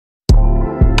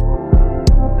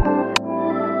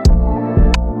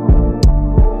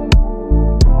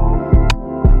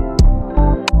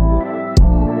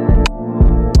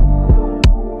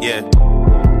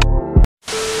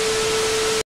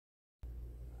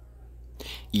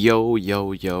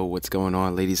Yo, what's going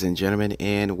on, ladies and gentlemen,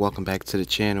 and welcome back to the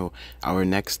channel. Our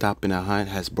next stop in the hunt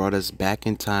has brought us back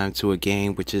in time to a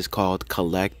game which is called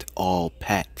Collect All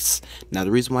Pets. Now,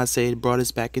 the reason why I say it brought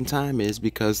us back in time is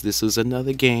because this is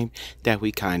another game that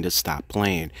we kind of stopped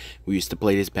playing. We used to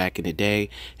play this back in the day,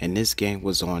 and this game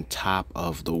was on top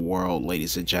of the world,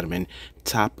 ladies and gentlemen.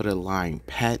 Top of the line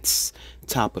pets,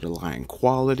 top of the line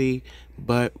quality.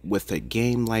 But with a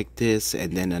game like this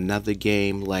and then another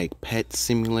game like Pet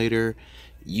Simulator,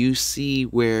 you see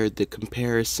where the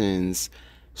comparisons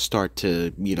start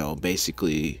to,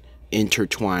 basically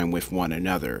intertwine with one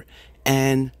another.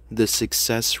 And the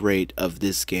success rate of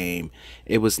this game,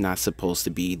 it was not supposed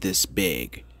to be this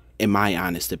big, in my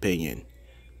honest opinion.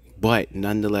 But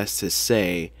nonetheless, to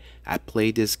say, I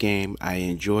played this game, I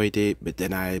enjoyed it, but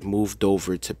then I moved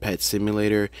over to Pet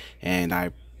Simulator and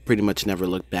I pretty much never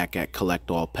looked back at Collect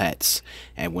All Pets.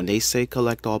 And when they say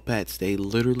Collect All Pets, they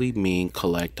literally mean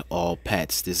collect all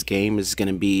pets. This game is going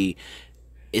to be,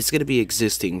 it's going to be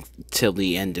existing till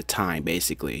the end of time,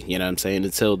 basically. You know what I'm saying?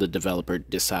 Until the developer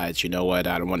decides, you know what,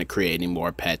 I don't want to create any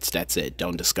more pets. That's it.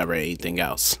 Don't discover anything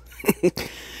else.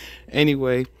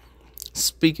 Anyway,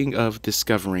 speaking of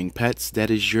discovering pets, that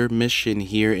is your mission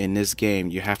here in this game.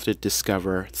 You have to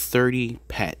discover 30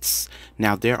 pets.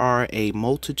 Now, there are a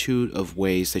multitude of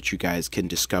ways that you guys can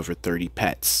discover 30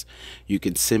 pets. You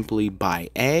can simply buy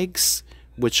eggs,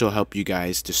 which will help you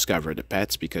guys discover the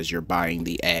pets because you're buying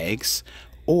the eggs.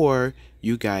 Or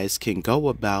you guys can go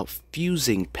about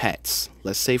fusing pets.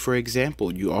 Let's say, for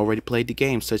example, you already played the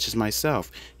game, such as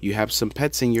myself. You have some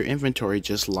pets in your inventory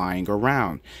just lying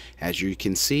around. As you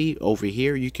can see over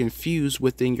here, you can fuse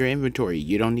within your inventory.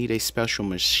 You don't need a special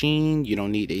machine. You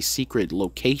don't need a secret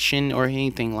location or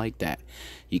anything like that.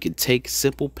 You can take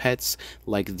simple pets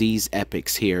like these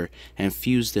epics here and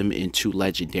fuse them into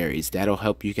legendaries. That'll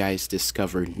help you guys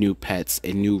discover new pets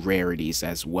and new rarities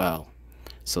as well.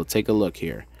 So take a look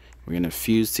here. We're going to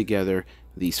fuse together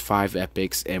these 5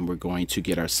 epics and we're going to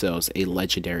get ourselves a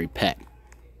legendary pet.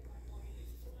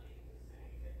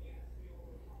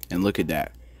 And look at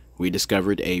that. We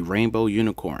discovered a rainbow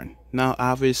unicorn. Now,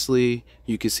 obviously,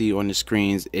 you can see on the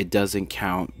screens it doesn't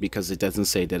count because it doesn't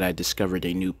say that I discovered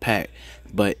a new pet,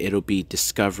 but it'll be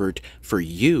discovered for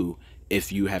you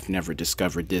if you have never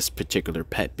discovered this particular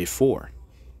pet before.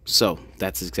 So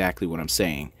that's exactly what I'm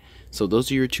saying. So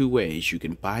those are your 2 ways. You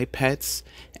can buy pets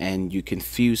and you can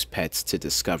fuse pets to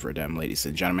discover them, ladies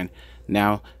and gentlemen.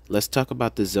 Now, let's talk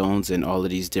about the zones in all of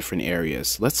these different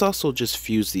areas. Let's also just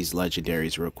fuse these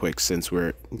legendaries real quick since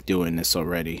we're doing this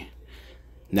already.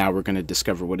 Now we're going to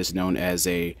discover what is known as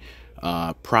a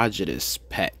prodigious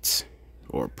pet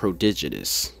or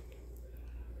prodigious.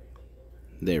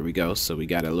 There we go. So we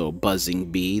got a little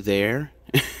buzzing bee there.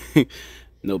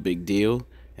 No big deal.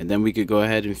 And then we could go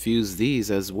ahead and fuse these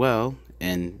as well,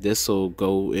 and this will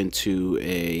go into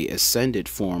a ascended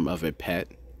form of a pet.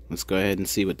 Let's go ahead and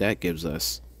see what that gives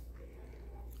us.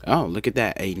 Oh, look at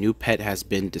that. A new pet has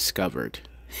been discovered.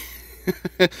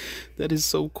 That is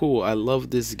so cool. I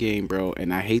love this game, bro,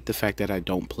 and I hate the fact that I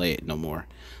don't play it no more.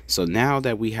 So now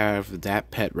that we have that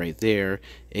pet right there,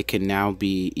 it can now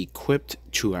be equipped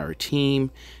to our team,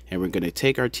 and we're going to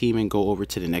take our team and go over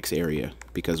to the next area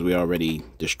because we already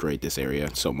destroyed this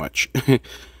area so much.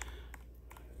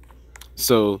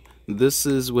 So this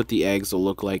is what the eggs will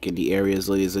look like in the areas,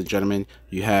 ladies and gentlemen.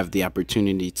 You have the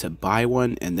opportunity to buy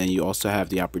one, and then you also have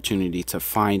the opportunity to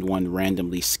find one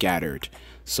randomly scattered.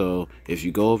 So if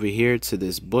you go over here to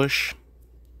this bush,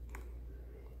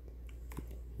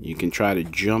 you can try to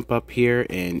jump up here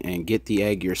and get the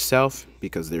egg yourself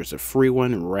because there's a free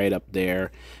one right up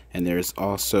there. And there's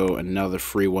also another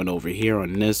free one over here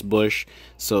on this bush.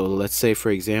 So let's say,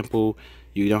 for example,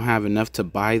 you don't have enough to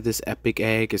buy this epic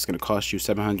egg. It's going to cost you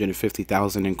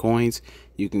 750,000 in coins.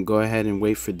 You can go ahead and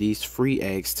wait for these free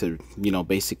eggs to,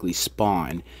 basically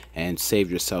spawn and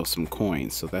save yourself some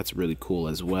coins. So that's really cool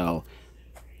as well.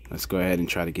 Let's go ahead and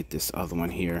try to get this other one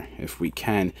here if we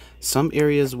can. Some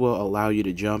areas will allow you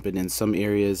to jump, and in some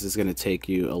areas it's going to take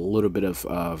you a little bit of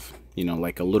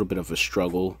like a little bit of a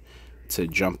struggle to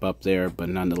jump up there. But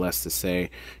nonetheless, to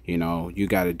say, you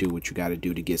got to do what you got to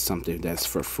do to get something that's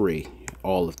for free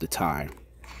all of the time.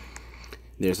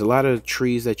 There's a lot of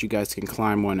trees that you guys can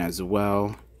climb on as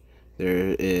well.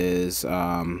 There is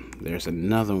there's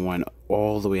another one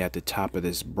all the way at the top of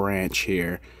this branch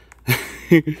here.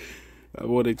 I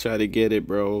want to try to get it,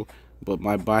 bro, but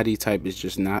my body type is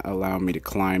just not allowing me to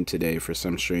climb today for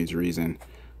some strange reason.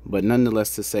 But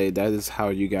nonetheless, to say, that is how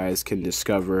you guys can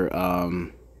discover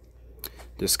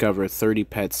 30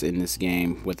 pets in this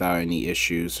game without any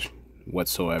issues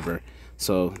whatsoever.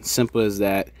 So simple as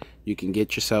that. you can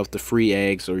get yourself the free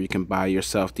eggs, or you can buy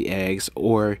yourself the eggs,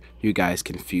 or you guys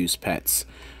can fuse pets.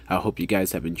 I hope you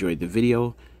guys have enjoyed the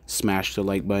video. Smash the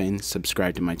like button,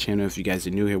 subscribe to my channel if you guys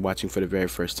are new here watching for the very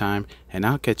first time, and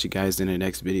I'll catch you guys in the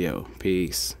next video.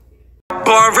 Peace.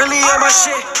 Boy, I'm really on my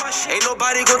shit. Ain't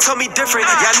nobody gonna tell me different.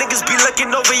 Y'all niggas be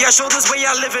looking over y'all shoulders where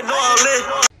y'all living all in.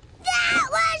 That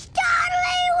was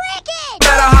totally wicked! No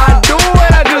matter how I do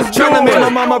it, I just do it. Make my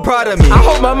mama proud of me. I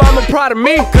hope my mama proud of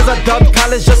me, cause I dubbed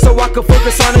college just so I could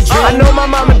focus on a dream. I know my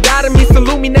mama died of me,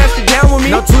 salute me, now she down with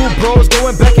me. Now two bros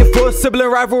going back and forth, sibling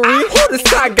rivalry. Who this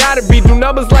guy gotta be? Do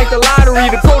numbers like the lottery.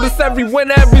 The coldest every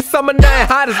winter, every summer, nothing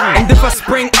hot as me. And if I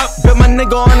spring up, bet my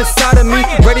nigga on the side of me,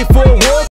 ready for a war.